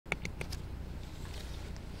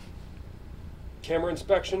Camera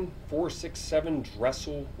inspection, 467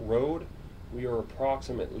 Dressel Road. We are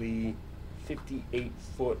approximately 58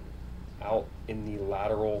 foot out in the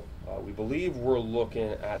lateral. We believe we're looking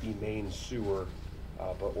at the main sewer,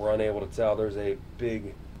 but we're unable to tell. There's a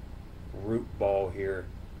big root ball here.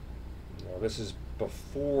 This is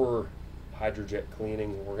before hydrojet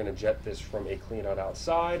cleaning. We're going to jet this from a clean out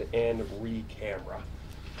outside and re-camera.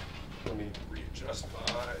 Let me readjust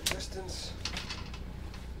my distance.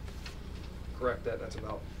 Correct that, that's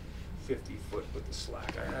about 50 foot with the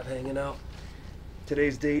slack I have hanging out.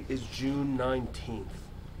 Today's date is June 19th.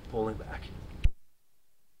 Pulling back.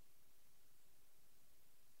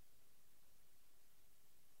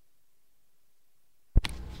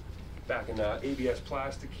 Back in ABS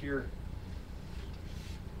plastic here.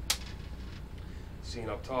 Seen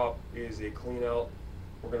up top is a clean out.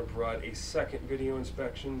 We're going to provide a second video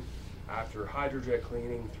inspection after hydrojet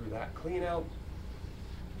cleaning through that clean out.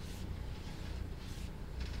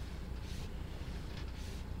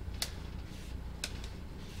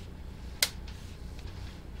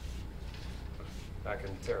 Back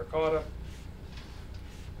in terracotta.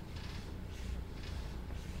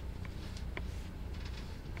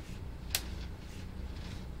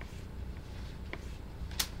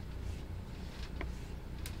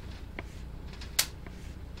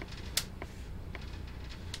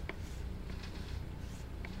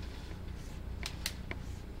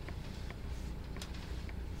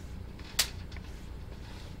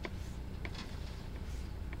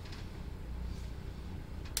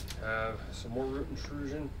 Have some more root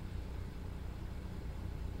intrusion.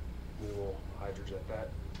 We will hydrojet that,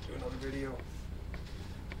 do another video.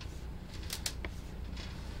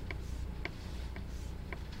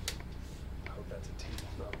 I hope that's a T,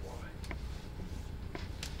 not a Y.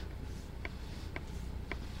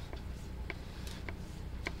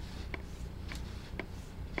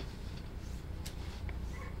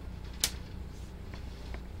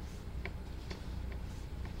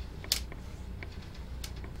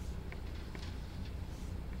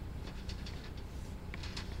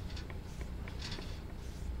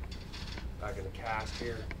 Back in the cast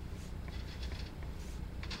here.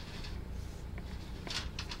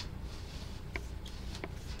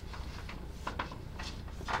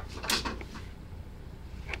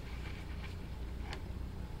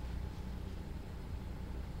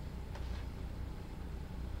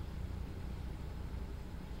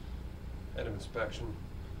 End of inspection.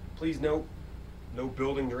 Please note, no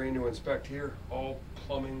building drain to inspect here. All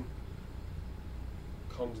plumbing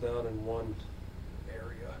comes down in one